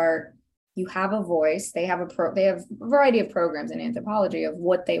 You have a voice. They have a variety of programs in Anthropologie of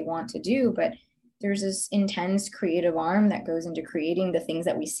what they want to do, but there's this intense creative arm that goes into creating the things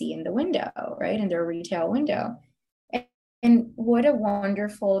that we see in the window, right? In their retail window. And what a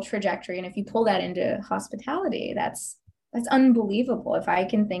wonderful trajectory. And if you pull that into hospitality, that's unbelievable. If I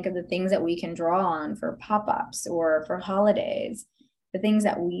can think of the things that we can draw on for pop-ups or for holidays, the things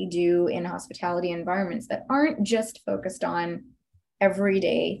that we do in hospitality environments that aren't just focused on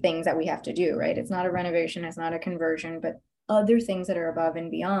everyday things that we have to do, right? It's not a renovation, it's not a conversion, but other things that are above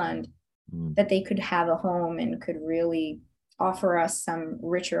and beyond, that they could have a home and could really offer us some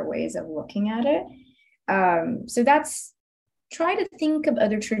richer ways of looking at it. So try to think of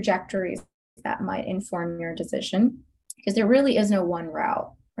other trajectories that might inform your decision, because there really is no one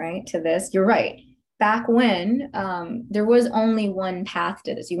route, right, to this. You're right. Back when there was only one path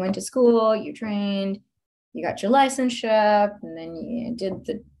to this. You went to school, you trained, you got your licenseship, and then you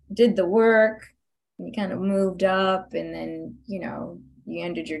did the work, and you kind of moved up, and then you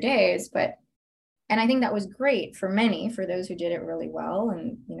ended your days. And I think that was great for many, for those who did it really well,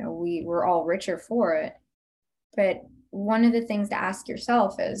 and we were all richer for it. But one of the things to ask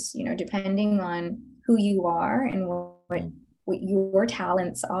yourself is, depending on who you are and what your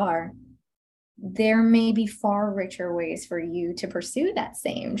talents are, there may be far richer ways for you to pursue that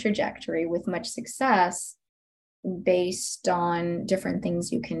same trajectory with much success, based on different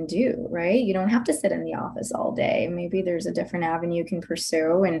things you can do, right? You don't have to sit in the office all day. Maybe there's a different avenue you can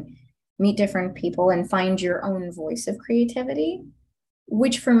pursue and meet different people and find your own voice of creativity,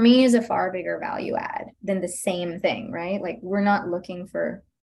 which for me is a far bigger value add than the same thing, right? Like we're looking for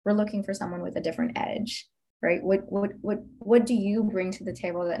someone with a different edge, right? What do you bring to the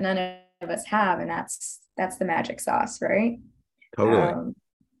table that none of us have? And that's the magic sauce, right? Totally.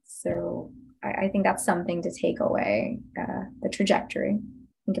 So I think that's something to take away, the trajectory.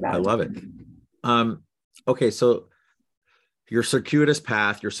 Think about it. I love it. Okay, so your circuitous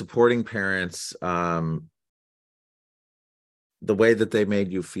path, your supporting parents, the way that they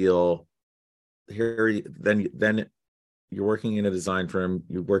made you feel here, then you're working in a design firm,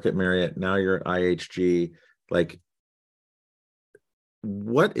 you work at Marriott, now you're at IHG. Like,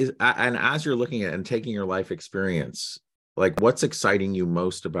 what is, and as you're looking at and taking your life experience, like what's exciting you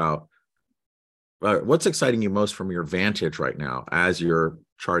most from your vantage right now as you're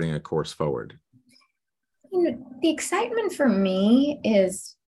charting a course forward? The excitement for me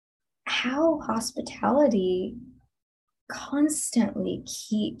is how hospitality constantly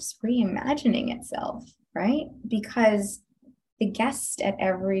keeps reimagining itself, right? Because the guest at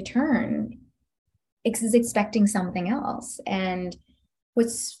every turn is expecting something else. And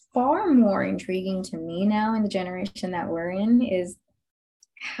what's far more intriguing to me now in the generation that we're in is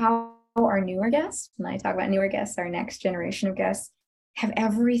how our newer guests, when I talk about newer guests, our next generation of guests, have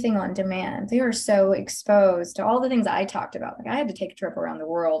everything on demand. They are so exposed to all the things I talked about. Like I had to take a trip around the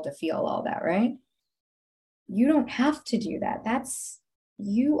world to feel all that, right? You don't have to do that.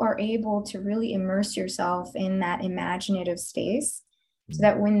 you are able to really immerse yourself in that imaginative space so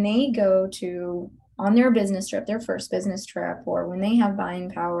that when they go to on their business trip, their first business trip, or when they have buying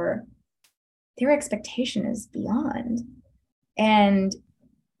power, their expectation is beyond. And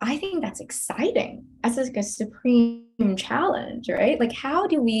I think that's exciting. That's like a supreme challenge, right? Like how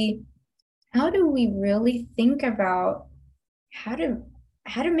do we really think about how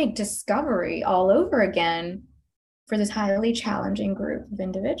to make discovery all over again for this highly challenging group of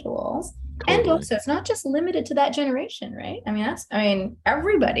individuals? And Totally. also, it's not just limited to that generation, right? I mean,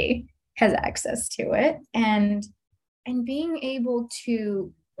 everybody has access to it, and being able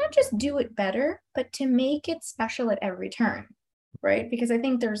to not just do it better, but to make it special at every turn, right? Because I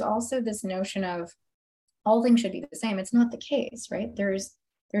think there's also this notion of all things should be the same. It's not the case, right? There's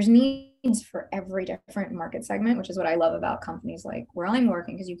needs for every different market segment, which is what I love about companies like where I'm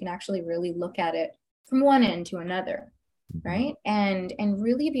working, because you can actually really look at it from one end to another, right? And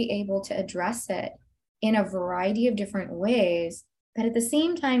really be able to address it in a variety of different ways, but at the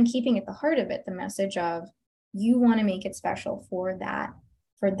same time keeping at the heart of it the message of you want to make it special for that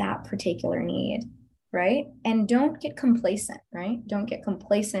particular need, right? And don't get complacent, right? Don't get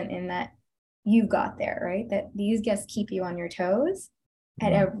complacent in that you've got there, right? That these guests keep you on your toes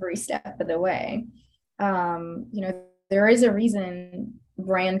at every step of the way. There is a reason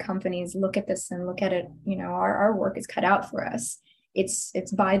brand companies look at this and look at it, our work is cut out for us.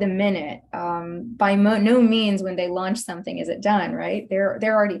 It's by the minute. By no means when they launch something is it done, right? They're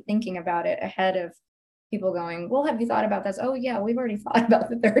already thinking about it ahead of people going, well, have you thought about this? Oh yeah, we've already thought about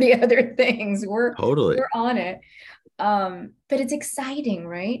the 30 other things. We're Totally. on it. But it's exciting,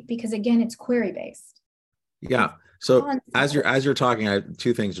 right? Because again, it's query based. Yeah. It's So constantly. as you're talking,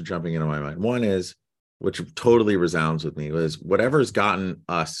 two things are jumping into my mind. One is, which totally resounds with me, is whatever's gotten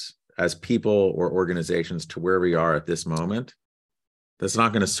us as people or organizations to where we are at this moment, that's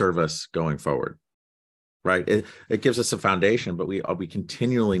not going to serve us going forward, right? It gives us a foundation, but we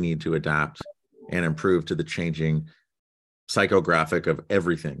continually need to adapt and improve to the changing psychographic of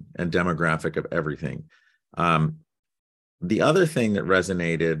everything and demographic of everything. The other thing that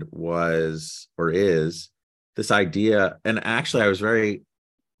resonated was or is this idea, and actually I was very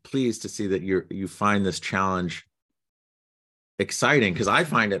pleased to see that you find this challenge exciting, because I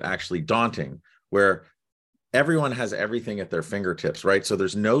find it actually daunting, where everyone has everything at their fingertips, right? So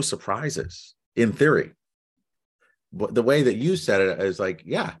there's no surprises in theory. But the way that you said it is like,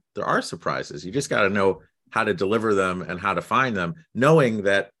 yeah, there are surprises. You just got to know how to deliver them and how to find them, knowing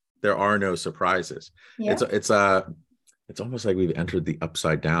that there are no surprises. Yeah. It's almost like we've entered the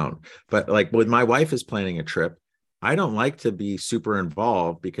upside down. But like when my wife is planning a trip, I don't like to be super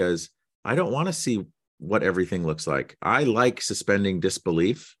involved because I don't want to see what everything looks like. I like suspending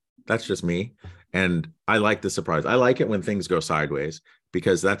disbelief. That's just me. And I like the surprise. I like it when things go sideways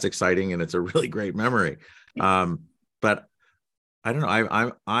because that's exciting and it's a really great memory. But I don't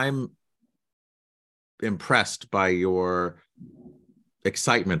know. I'm impressed by your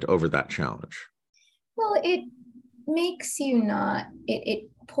excitement over that challenge. Well, it makes you not, it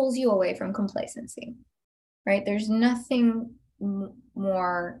pulls you away from complacency, right? There's nothing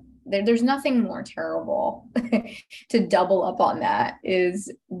there's nothing more terrible to double up on that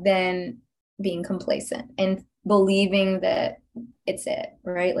is than being complacent and believing that it's it,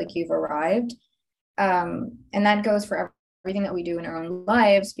 right? Like you've arrived. And that goes for everything that we do in our own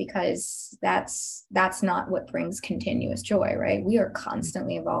lives, because that's not what brings continuous joy, right? We are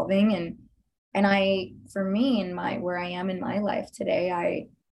constantly evolving. And for me, in my where I am in my life today, I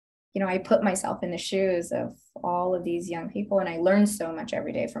put myself in the shoes of all of these young people, and I learn so much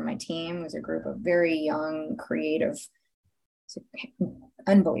every day from my team. It was a group of very young, creative,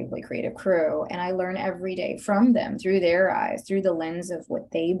 unbelievably creative crew. And I learn every day from them through their eyes, through the lens of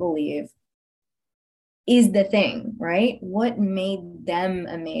what they believe is the thing, right? What made them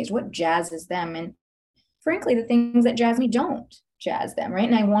amazed? What jazzes them? And frankly, the things that jazz me don't jazz them, right?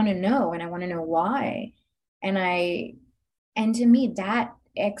 And I want to know, and I want to know why. And to me, that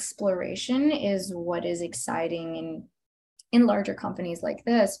exploration is what is exciting in larger companies like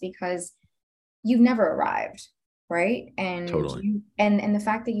this, because you've never arrived, right? And Totally. and the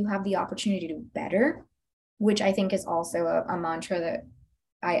fact that you have the opportunity to do better, which I think is also a mantra that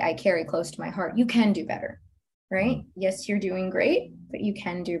I carry close to my heart. You can do better, right? Mm-hmm. Yes, you're doing great, but you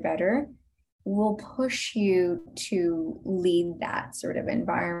can do better. Will push you to lead that sort of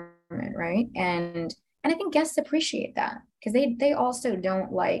environment, right? And I think guests appreciate that, because they also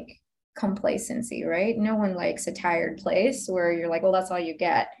don't like complacency, right? No one likes a tired place where you're like, well, that's all you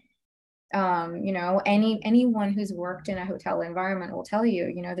get. Anyone who's worked in a hotel environment will tell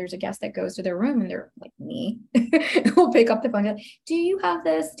you, there's a guest that goes to their room and they're like me, will pick up the phone and go, do you have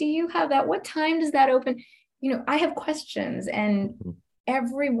this? Do you have that? What time does that open? I have questions, and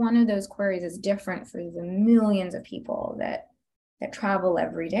every one of those queries is different for the millions of people that travel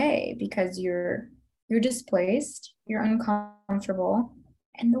every day, because you're displaced, you're uncomfortable.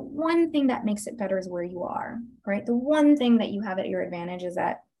 And the one thing that makes it better is where you are, right? The one thing that you have at your advantage is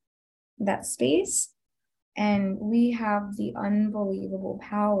that space. And we have the unbelievable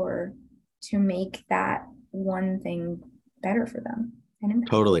power to make that one thing better for them.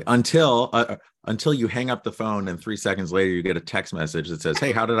 Totally. Until you hang up the phone and 3 seconds later you get a text message that says,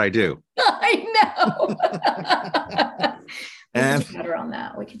 hey, how did I do? I know. We could do better on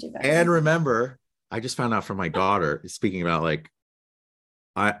that. We could do better. And remember, I just found out from my daughter, speaking about like,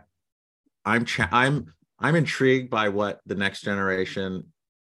 I'm intrigued by what the next generation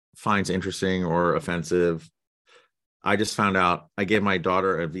finds interesting or offensive. I just found out, I gave my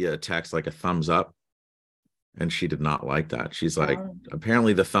daughter via text like a thumbs up, and she did not like that. She's like,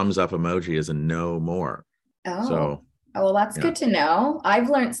 apparently the thumbs up emoji is a no more. Well, that's good to know. I've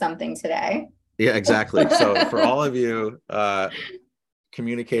learned something today. Yeah, exactly. So for all of you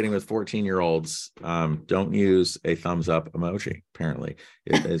communicating with 14-year-olds, don't use a thumbs up emoji. Apparently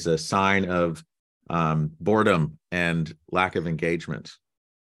it is a sign of boredom and lack of engagement.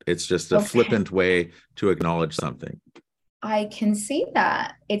 It's just a flippant way to acknowledge something. I can see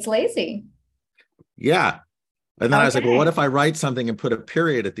that. It's lazy. Yeah. And then I was like, well, what if I write something and put a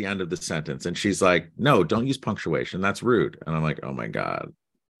period at the end of the sentence? And she's like, no, don't use punctuation. That's rude. And I'm like, oh my God.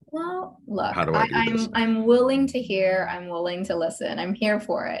 Well, look, how do I do this? I'm willing to hear. I'm willing to listen. I'm here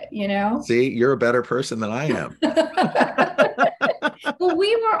for it. See, you're a better person than I am. Well,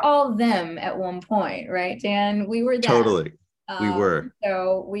 we were all them at one point, right, Dan? We were them. Totally. We were.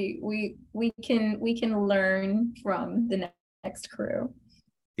 So we can learn from the next crew.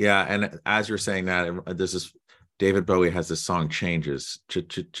 Yeah, and as you're saying that, this is David Bowie has this song Changes,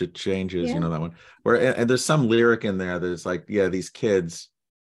 Changes, Yeah. You know that one? Where and there's some lyric in there that's like, yeah, these kids,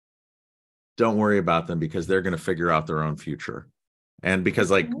 don't worry about them because they're going to figure out their own future. And because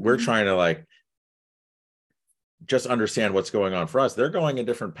like we're trying to like just understand what's going on for us, they're going a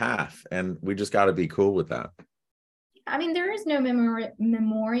different path, and we just got to be cool with that. I mean, there is no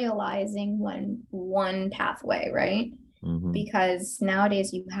memorializing one pathway, right? Mm-hmm. Because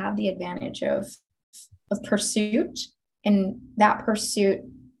nowadays you have the advantage of pursuit, and that pursuit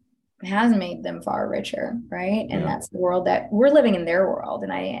has made them far richer, right? And that's the world that we're living in, their world,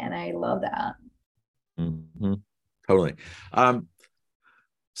 and I love that. Mm-hmm. Totally.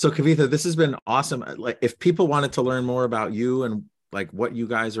 So Kavitha, this has been awesome. Like, if people wanted to learn more about you and like what you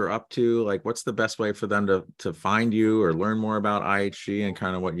guys are up to, like what's the best way for them to find you or learn more about IHG and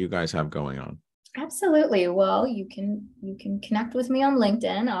kind of what you guys have going on? Absolutely. Well, you can connect with me on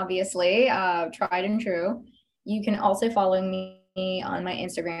LinkedIn, obviously, tried and true. You can also follow me on my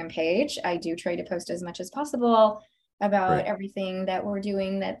Instagram page. I do try to post as much as possible about everything that we're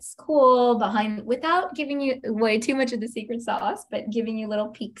doing that's cool behind, without giving you away too much of the secret sauce, but giving you little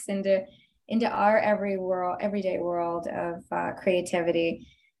peeks into our everyday world of creativity.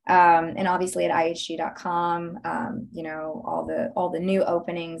 And obviously at ihg.com, all the new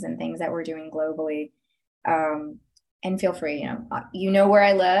openings and things that we're doing globally. And feel free, where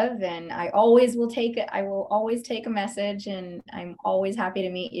I live, and I will always take a message, and I'm always happy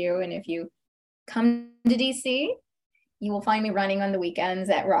to meet you. And if you come to DC, you will find me running on the weekends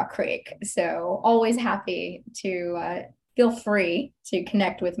at Rock Creek. So always happy to feel free to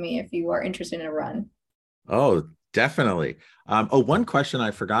connect with me if you are interested in a run. Oh, definitely. One question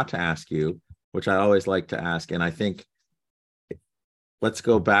I forgot to ask you, which I always like to ask, and I think let's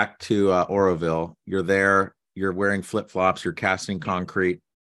go back to Oroville. You're there, you're wearing flip-flops, you're casting concrete.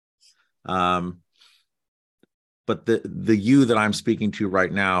 But the you that I'm speaking to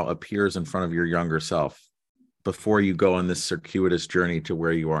right now appears in front of your younger self before you go on this circuitous journey to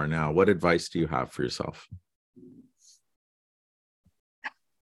where you are now. What advice do you have for yourself?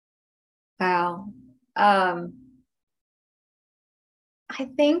 Wow. I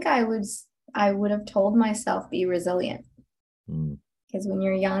think I would have told myself, be resilient. Because when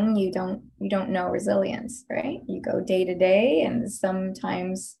you're young, you don't know resilience, right? You go day to day, and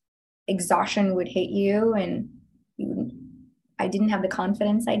sometimes exhaustion would hit you, and I didn't have the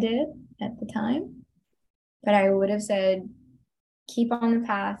confidence I did at the time. But I would have said, keep on the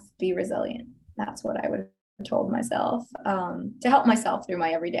path, be resilient. That's what I would have told myself, to help myself through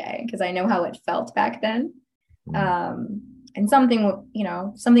my everyday, because I know how it felt back then. And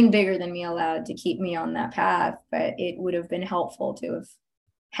something bigger than me allowed to keep me on that path, but it would have been helpful to have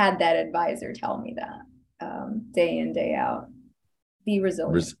had that advisor tell me that day in, day out. Be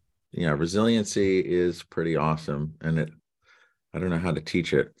resilient. Yeah, resiliency is pretty awesome. And I don't know how to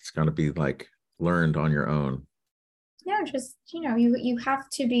teach it. It's got to be like learned on your own. Yeah, just, you have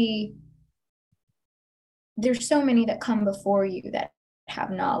to be, there's so many that come before you that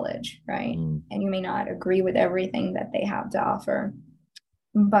have knowledge, right? Mm. And you may not agree with everything that they have to offer,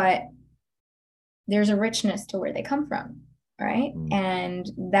 but there's a richness to where they come from, right? Mm.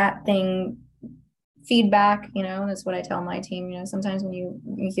 And that thing, feedback, that's what I tell my team. Sometimes when you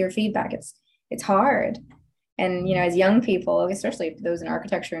hear feedback, it's hard. And as young people, especially those in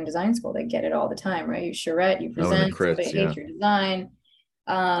architecture and design school, they get it all the time, right? You charrette, you Oh, and the present, somebody crits, yeah. hates your design.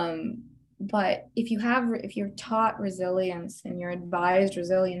 But if you're taught resilience and you're advised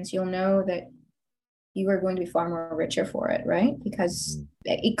resilience, you'll know that you are going to be far more richer for it, right? Because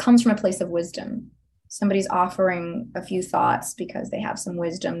it comes from a place of wisdom. Somebody's offering a few thoughts because they have some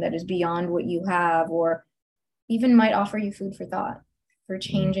wisdom that is beyond what you have, or even might offer you food for thought for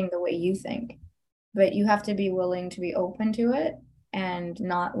changing the way you think. But you have to be willing to be open to it and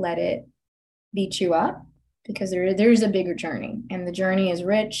not let it beat you up, because there's a bigger journey, and the journey is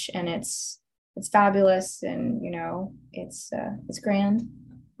rich, and it's fabulous, and it's grand.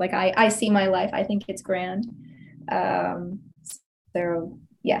 Like I see my life, I think it's grand. So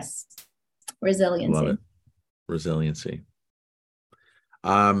yes, resiliency. Love it. Resiliency.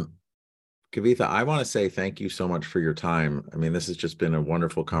 Kavitha, I want to say thank you so much for your time. I mean, this has just been a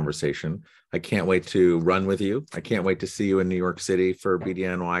wonderful conversation. I can't wait to run with you. I can't wait to see you in New York City for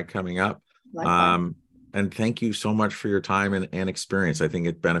BDNY coming up. And thank you so much for your time and experience. I think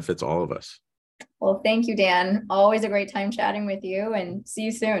it benefits all of us. Well, thank you, Dan. Always a great time chatting with you, and see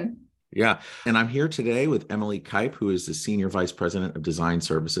you soon. Yeah. And I'm here today with Emily Kipe, who is the Senior Vice President of Design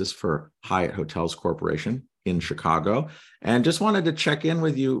Services for Hyatt Hotels Corporation in Chicago. And just wanted to check in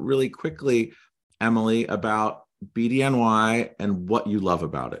with you really quickly, Emily, about BDNY and what you love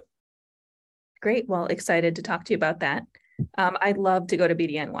about it. Great. Well, excited to talk to you about that. I love to go to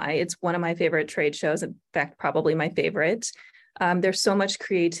BDNY. It's one of my favorite trade shows. In fact, probably my favorite. There's so much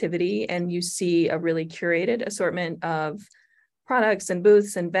creativity, and you see a really curated assortment of products and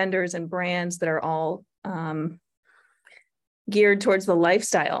booths and vendors and brands that are all geared towards the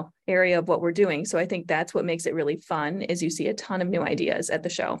lifestyle area of what we're doing. So I think that's what makes it really fun, is you see a ton of new ideas at the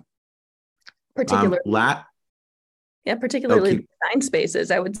show. Particularly design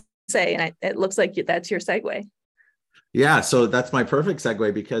spaces, I would say, and it looks like that's your segue. Yeah, so that's my perfect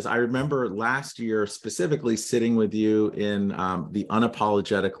segue, because I remember last year specifically sitting with you in the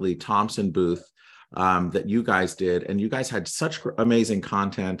Unapologetically Thompson booth that you guys did, and you guys had such amazing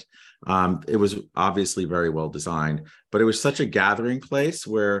content. It was obviously very well designed, but it was such a gathering place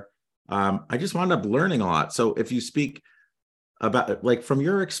where I just wound up learning a lot. So if you speak about, like, from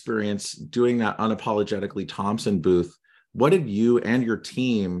your experience doing that Unapologetically Thompson booth, what did you and your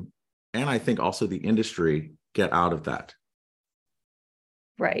team, and I think also the industry, get out of that?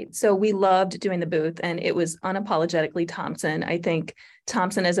 Right. So we loved doing the booth, and it was unapologetically Thompson. I think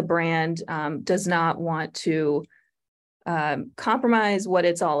Thompson as a brand does not want to compromise what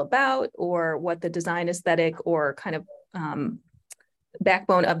it's all about, or what the design aesthetic or kind of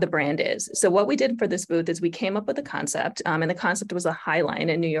backbone of the brand is. So what we did for this booth is we came up with a concept, and the concept was a High Line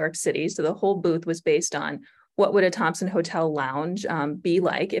in New York City. So the whole booth was based on what would a Thompson Hotel lounge be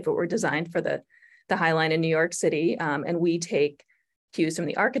like if it were designed for the High Line in New York City. And we take cues from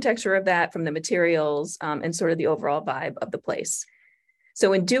the architecture of that, from the materials, and sort of the overall vibe of the place.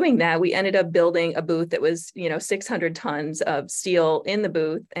 So in doing that, we ended up building a booth that was, 600 tons of steel in the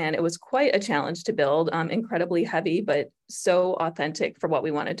booth. And it was quite a challenge to build, incredibly heavy, but so authentic for what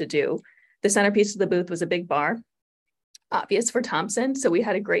we wanted to do. The centerpiece of the booth was a big bar, obvious for Thompson. So we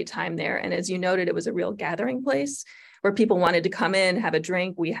had a great time there. And as you noted, it was a real gathering place where people wanted to come in, have a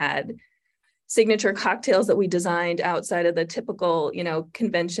drink. We had signature cocktails that we designed outside of the typical,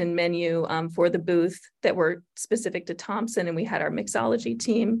 convention menu for the booth that were specific to Thompson. And we had our mixology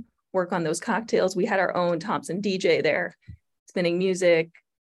team work on those cocktails. We had our own Thompson DJ there spinning music.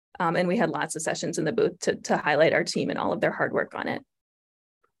 And we had lots of sessions in the booth to highlight our team and all of their hard work on it.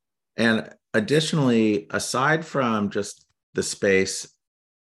 And additionally, aside from just the space,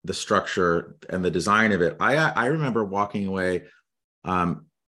 the structure, and the design of it, I remember walking away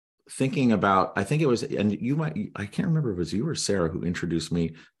thinking about, I think it was, and I can't remember if it was you or Sarah who introduced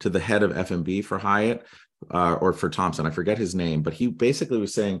me to the head of F&B for Hyatt or for Thompson. I forget his name, but he basically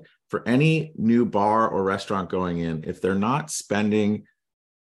was saying, for any new bar or restaurant going in, if they're not spending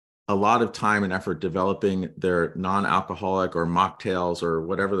a lot of time and effort developing their non-alcoholic or mocktails or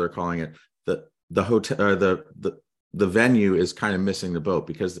whatever they're calling it, the hotel or the the venue is kind of missing the boat,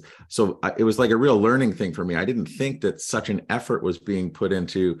 because it was like a real learning thing for me. I didn't think that such an effort was being put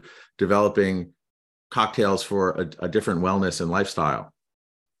into developing cocktails for a different wellness and lifestyle.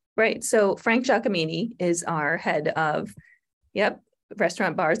 Right. So Frank Giacomini is our head of,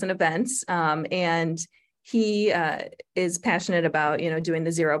 restaurant, bars, and events. And he is passionate about, doing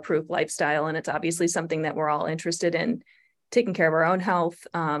the zero proof lifestyle. And it's obviously something that we're all interested in, taking care of our own health,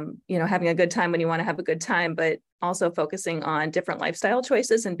 having a good time when you want to have a good time, but also focusing on different lifestyle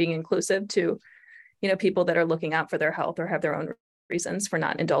choices and being inclusive to, people that are looking out for their health or have their own reasons for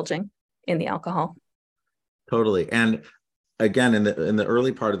not indulging in the alcohol. Totally. And again, in the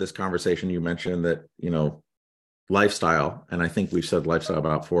early part of this conversation, you mentioned that, lifestyle, and I think we've said lifestyle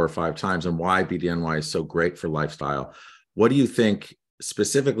about 4 or 5 times, and why BDNY is so great for lifestyle. What do you think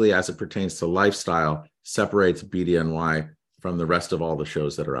specifically as it pertains to lifestyle separates BDNY from the rest of all the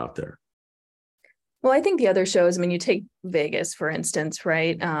shows that are out there? Well, I think the other shows, you take Vegas, for instance,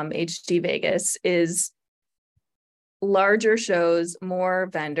 right? HD Vegas is larger shows, more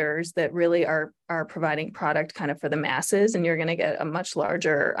vendors that really are providing product kind of for the masses, and you're going to get a much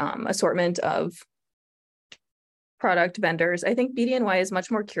larger assortment of product vendors. I think BDNY is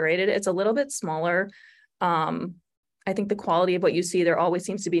much more curated. It's a little bit smaller. I think the quality of what you see, there always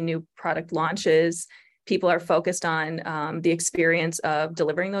seems to be new product launches. People are focused on the experience of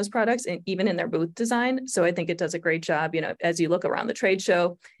delivering those products, and even in their booth design. So I think it does a great job, as you look around the trade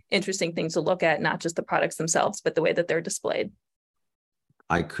show, interesting things to look at, not just the products themselves, but the way that they're displayed.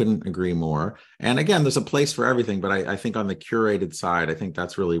 I couldn't agree more. And again, there's a place for everything, but I think on the curated side, I think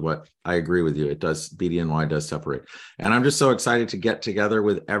that's really what I agree with you. BDNY does separate. And I'm just so excited to get together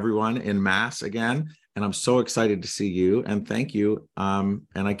with everyone in mass again. And I'm so excited to see you, and thank you. And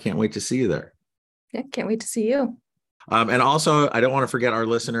I can't wait to see you there. Yeah, can't wait to see you. And also, I don't want to forget our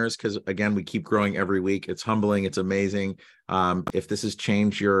listeners, because again, we keep growing every week. It's humbling. It's amazing. If this has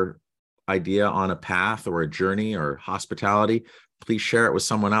changed your idea on a path or a journey or hospitality, please share it with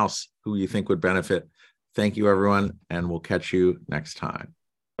someone else who you think would benefit. Thank you, everyone, and we'll catch you next time.